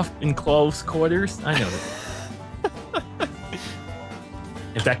 weird stuff in close quarters. I know that.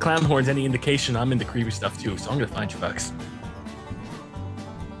 If that clown horn's any indication, I'm into creepy stuff too, so I'm gonna find you bucks.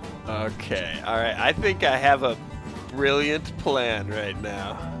 Okay, alright. I think I have a brilliant plan right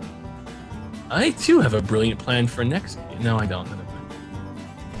now. I too have a brilliant plan for next. No, I don't. Never mind.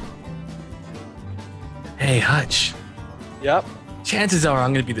 Hey, Hutch. Yep. Chances are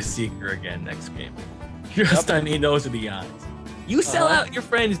I'm gonna be the seeker again next game. Just I need those are the odds. You sell out your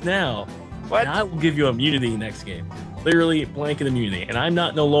friends now. What? And I will give you immunity next game. Literally blanket immunity. And I'm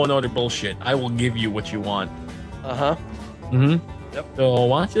not no Law and Order bullshit. I will give you what you want. Uh-huh. Mm-hmm. Yep. So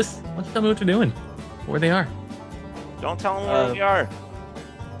why don't you tell me what they're doing? Where they are. Don't tell them where we are.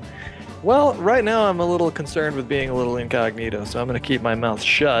 Well, right now I'm a little concerned with being a little incognito, so I'm gonna keep my mouth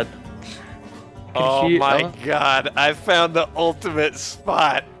shut. Oh my god, I found the ultimate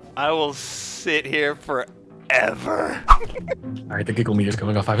spot. I will sit here forever. Alright, the giggle meter's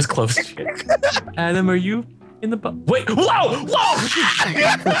going off. I was close. Adam, are you in the Wait! Whoa!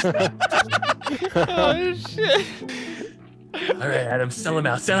 Oh shit. Alright, Adam, sell them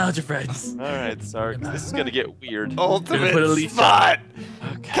out. Sell out your friends. All right, Sark. This is gonna get weird. Ultimate put a leash spot.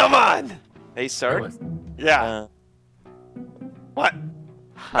 Okay. Come on. Hey, Sark. Yeah. What?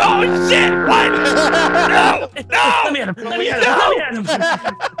 Oh shit! What? No! No! Let me at him! Let me at him!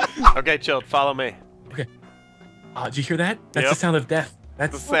 Okay, Chilled. Follow me. Did you hear that? That's Yep. the sound of death. The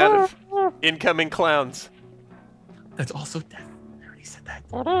That's sound of incoming clowns. That's also death. I already said that.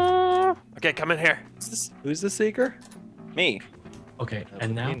 Okay, come in here. Who's the seeker? Me. Okay,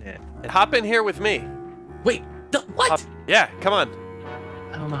 and now. Hop in here with me. Wait, what? Yeah, come on.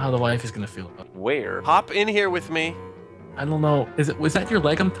 I don't know how the wife is gonna feel about it. Where? Hop in here with me. I don't know. Was that your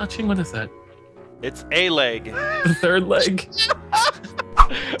leg I'm touching? What is that? It's a leg. The third leg.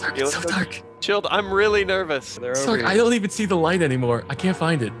 Dark, it's so dark. Chilled, I'm really nervous. Sark, I don't even see the light anymore. I can't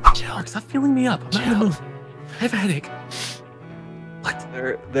find it. Sark, stop filling me up. I'm not in the mood. I have a headache. What?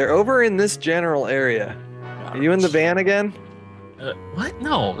 They're over in this general area. Are you in the van again? What?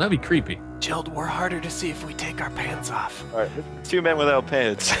 No, that'd be creepy. Chilled, we're harder to see if we take our pants off. All right, 2 men without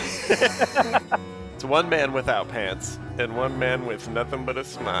pants. It's 1 man without pants and 1 man with nothing but a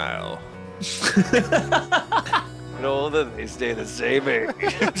smile. No, that they stay the same age.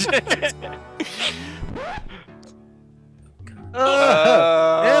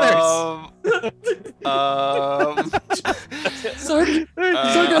 Sark,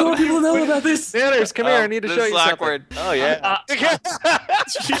 I don't want people to know about this. Manners, come here. I need to this show is you something. awkward. Oh yeah.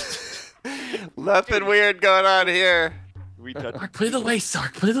 Nothing weird going on here. We touched. Sark, put it away,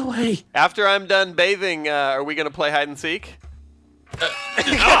 Sark. Put it away. After I'm done bathing, are we gonna play hide and seek?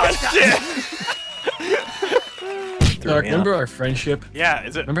 Oh shit! Sark, remember our friendship? Yeah,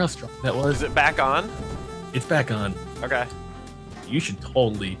 is it? Remember how strong that was? Is it back on? It's back on. Okay. You should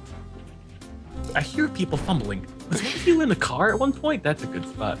totally. I hear people fumbling. Was one of you in the car at one point? That's a good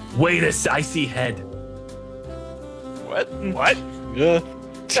spot. Wait I see head. What? What? Yeah.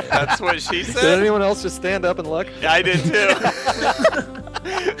 That's what she Did said? anyone else just stand up and look? Yeah, I did too.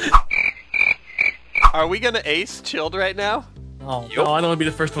 Are we gonna ace Chilled right now? Oh, no, I don't want to be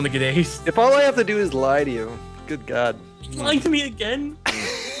the first one to get aced. If all I have to do is lie to you, good God. You lying to me again?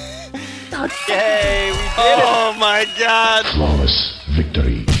 God, Yay, we did Oh my god! Flawless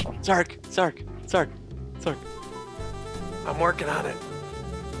victory. it. Sark. I'm working on it.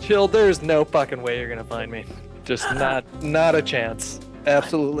 Chill, there's no fucking way you're gonna find me. Just not a chance.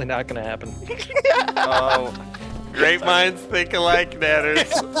 Absolutely not gonna happen. Oh, great minds think alike,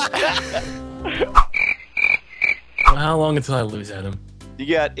 Nanners. Well, how long until I lose Adam? You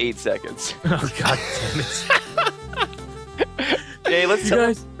got 8 seconds. Oh god damn it. Hey, let's You tell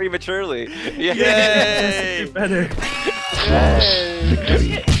guys- prematurely. Yeah. Yay! Better.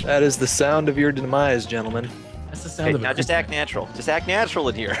 That is the sound of your demise, gentlemen. That's the sound Hey, of now it. just act natural. Just act natural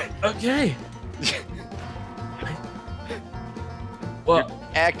in here. Okay. Well,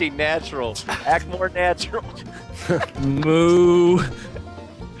 Acting natural. Act more natural. moo.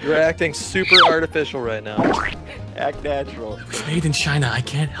 You're acting super artificial right now. Act natural. It was made in China. I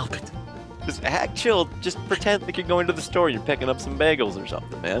can't help it. Just act chill. Just pretend like you're going to the store. You're picking up some bagels or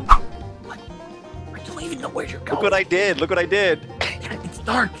something, man. I don't even know where you're going. Look what I did. Look what I did. It's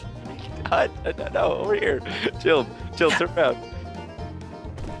dark. No, over here. Chill. Turn around.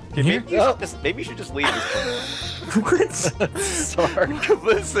 Okay, Here? maybe you should just leave this. What? Sark.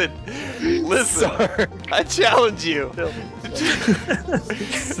 Listen. I challenge you.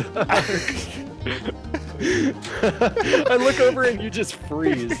 I look over and you just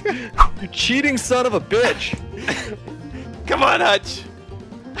freeze. You cheating son of a bitch. Come on, Hutch.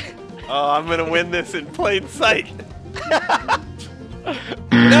 Oh, I'm gonna win this in plain sight.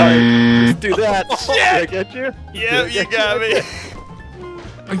 Let's do that. Shit. Did I get you? Yeah, you got me.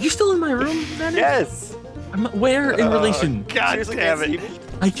 Are you still in my room, Xander? Yes. Where in relation? God Seriously, damn can't it. see me?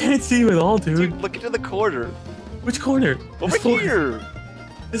 I can't see you at all, dude. Dude, look into the corner. Which corner? Over This one? here.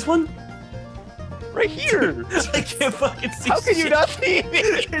 This one? Right here. I can't fucking see. How can you shit. not see me?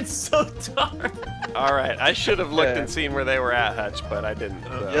 It's so dark. All right, I should have looked Yeah. and seen where they were at, Hutch, but I didn't.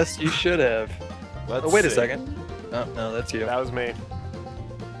 So. Yes, you should have. Let's Oh, wait a see. second. Oh, no, that's you. That was me.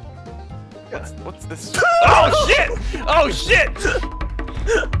 What's this? Oh shit! Oh shit!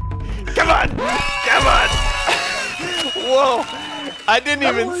 Come on! Come on! Whoa! I didn't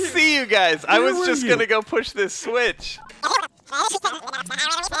even see you guys. I Where was were just you? gonna go push this switch.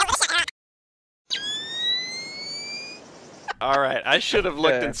 All right, I should have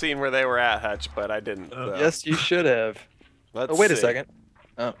looked Okay. and seen where they were at, Hutch, but I didn't. So. Yes, you should have. Let's Oh, wait a see. second.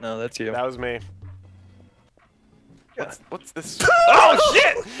 Oh, no, that's you. That was me. What's this? Oh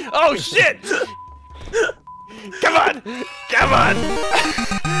shit! Oh shit! Come on! Come on!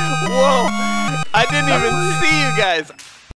 Whoa! I didn't even see you guys.